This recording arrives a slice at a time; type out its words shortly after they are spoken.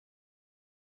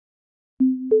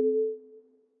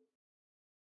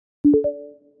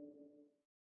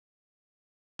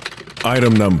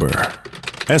Item Number: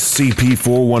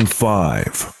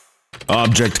 SCP-415.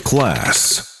 Object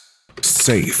Class: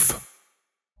 Safe.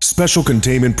 Special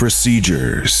Containment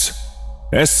Procedures: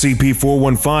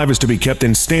 SCP-415 is to be kept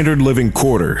in standard living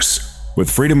quarters,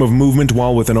 with freedom of movement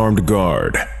while with an armed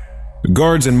guard.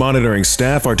 Guards and monitoring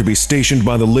staff are to be stationed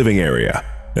by the living area,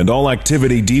 and all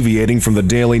activity deviating from the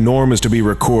daily norm is to be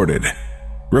recorded.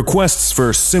 Requests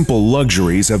for simple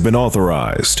luxuries have been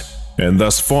authorized, and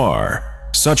thus far,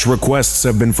 such requests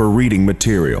have been for reading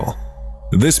material.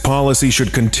 This policy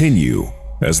should continue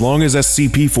as long as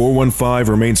SCP-415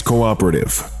 remains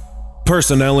cooperative.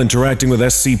 Personnel interacting with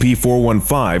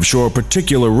SCP-415 show a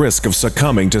particular risk of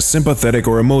succumbing to sympathetic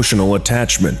or emotional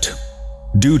attachment.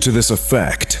 Due to this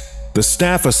effect, the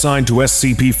staff assigned to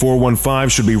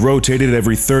SCP-415 should be rotated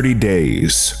every 30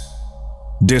 days.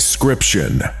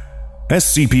 Description: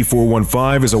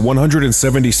 SCP-415 is a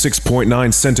 176.9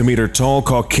 cm tall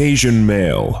Caucasian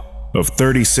male of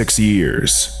 36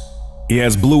 years. He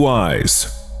has blue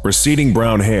eyes, receding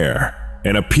brown hair,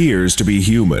 and appears to be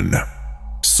human.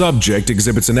 Subject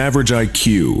exhibits an average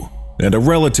IQ and a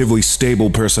relatively stable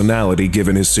personality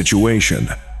given his situation.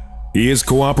 He is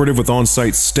cooperative with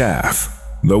on-site staff,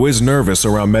 though is nervous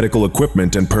around medical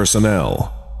equipment and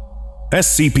personnel.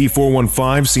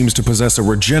 SCP-415 seems to possess a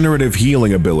regenerative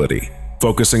healing ability,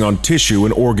 focusing on tissue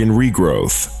and organ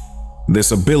regrowth.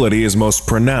 This ability is most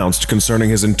pronounced concerning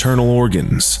his internal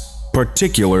organs,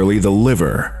 particularly the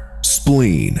liver,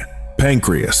 spleen,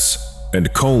 pancreas,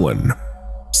 and colon.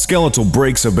 Skeletal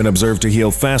breaks have been observed to heal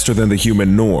faster than the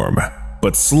human norm,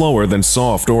 but slower than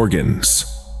soft organs.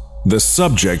 The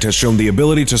subject has shown the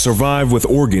ability to survive with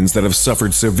organs that have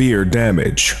suffered severe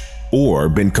damage, or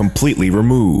been completely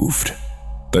removed.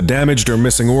 The damaged or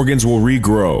missing organs will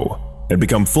regrow and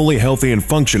become fully healthy and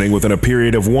functioning within a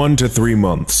period of 1 to 3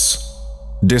 months.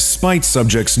 Despite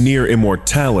subject's near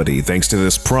immortality thanks to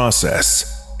this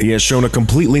process, he has shown a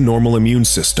completely normal immune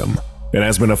system and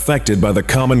has been affected by the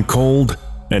common cold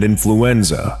and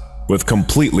influenza, with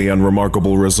completely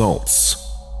unremarkable results.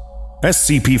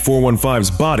 SCP-415's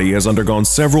body has undergone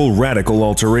several radical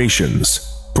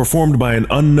alterations, performed by an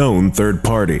unknown third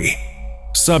party.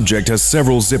 Subject has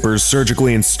several zippers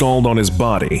surgically installed on his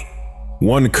body,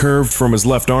 one curved from his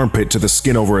left armpit to the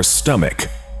skin over his stomach,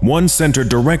 one centered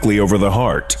directly over the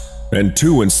heart, and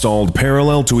 2 installed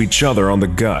parallel to each other on the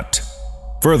gut.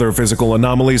 Further physical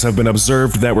anomalies have been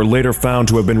observed that were later found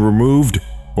to have been removed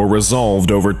or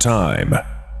resolved over time.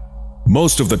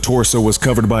 Most of the torso was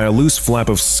covered by a loose flap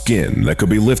of skin that could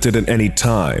be lifted at any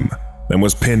time and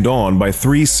was pinned on by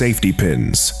 3 safety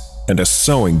pins and a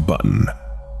sewing button.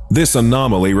 This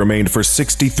anomaly remained for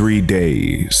 63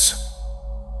 days.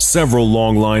 Several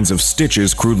long lines of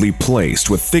stitches crudely placed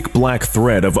with thick black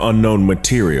thread of unknown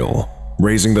material,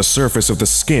 raising the surface of the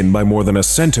skin by more than a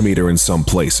centimeter in some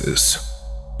places.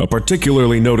 A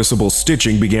particularly noticeable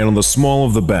stitching began on the small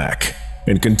of the back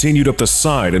and continued up the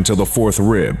side until the 4th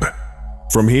rib.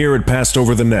 From here it passed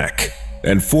over the neck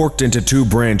and forked into 2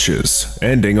 branches,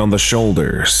 ending on the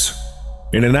shoulders.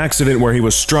 In an accident where he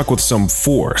was struck with some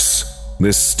force,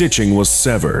 this stitching was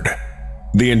severed.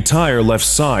 The entire left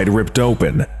side ripped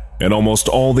open, and almost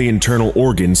all the internal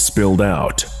organs spilled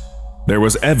out. There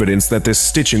was evidence that this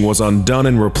stitching was undone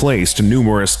and replaced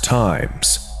numerous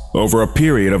times, over a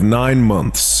period of 9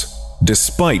 months,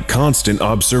 despite constant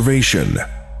observation.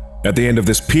 At the end of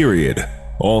this period,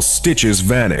 all stitches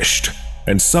vanished,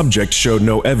 and subject showed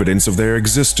no evidence of their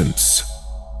existence.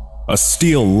 A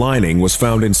steel lining was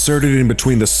found inserted in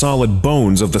between the solid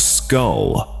bones of the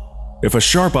skull. If a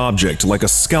sharp object like a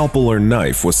scalpel or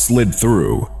knife was slid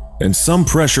through, and some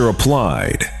pressure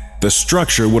applied, the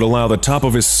structure would allow the top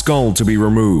of his skull to be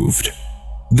removed.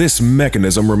 This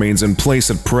mechanism remains in place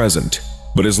at present,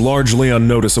 but is largely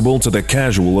unnoticeable to the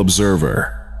casual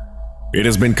observer. It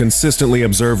has been consistently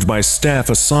observed by staff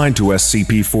assigned to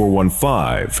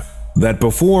SCP-415 that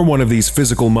before one of these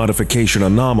physical modification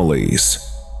anomalies,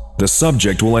 the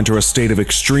subject will enter a state of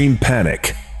extreme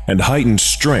panic and heightened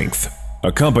strength,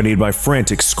 accompanied by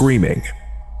frantic screaming.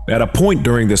 At a point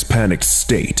during this panicked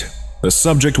state, the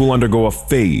subject will undergo a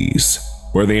phase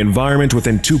where the environment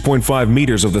within 2.5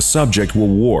 meters of the subject will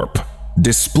warp,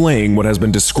 displaying what has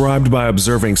been described by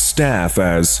observing staff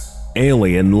as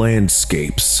alien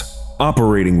landscapes,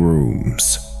 operating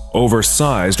rooms,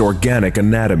 oversized organic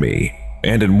anatomy,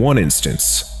 and in one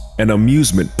instance, an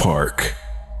amusement park.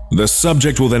 The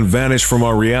subject will then vanish from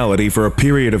our reality for a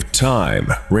period of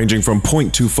time ranging from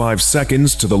 0.25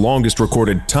 seconds to the longest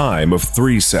recorded time of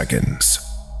 3 seconds.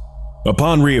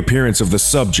 Upon reappearance of the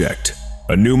subject,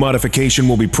 a new modification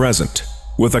will be present,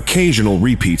 with occasional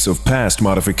repeats of past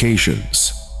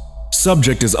modifications.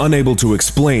 Subject is unable to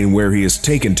explain where he is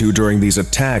taken to during these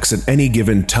attacks at any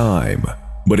given time,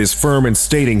 but is firm in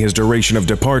stating his duration of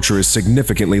departure is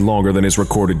significantly longer than his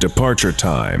recorded departure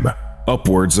time,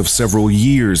 upwards of several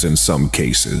years in some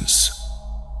cases.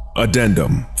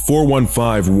 Addendum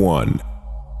 4151.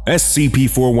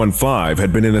 SCP-415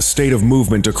 had been in a state of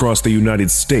movement across the United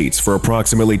States for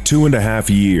approximately 2.5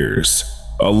 years,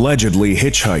 allegedly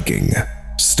hitchhiking,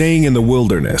 staying in the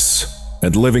wilderness,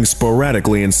 and living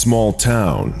sporadically in small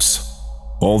towns.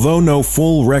 Although no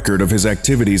full record of his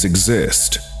activities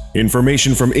exist,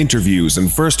 information from interviews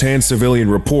and first-hand civilian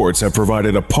reports have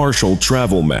provided a partial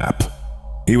travel map.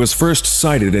 He was first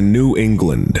sighted in New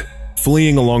England,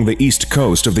 fleeing along the east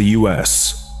coast of the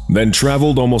US, then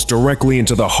traveled almost directly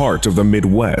into the heart of the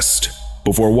Midwest,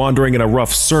 before wandering in a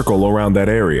rough circle around that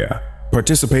area,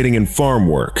 participating in farm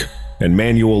work and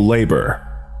manual labor.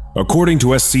 According to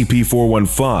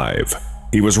SCP-415,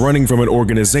 he was running from an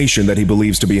organization that he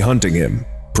believes to be hunting him,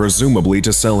 presumably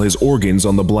to sell his organs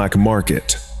on the black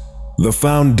market. The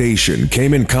Foundation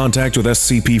came in contact with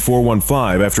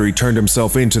SCP-415 after he turned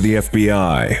himself in to the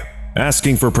FBI,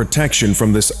 asking for protection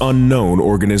from this unknown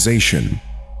organization.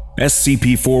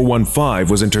 SCP-415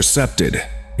 was intercepted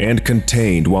and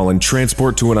contained while in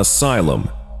transport to an asylum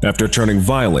after turning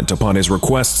violent upon his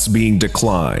requests being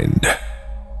declined.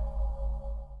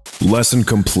 Lesson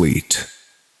complete.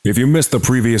 If you missed the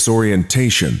previous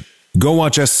orientation, go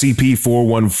watch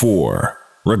SCP-414.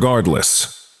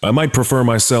 Regardless, I might prefer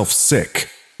myself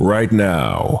sick right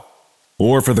now.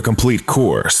 Or for the complete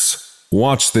course,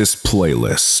 watch this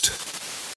playlist.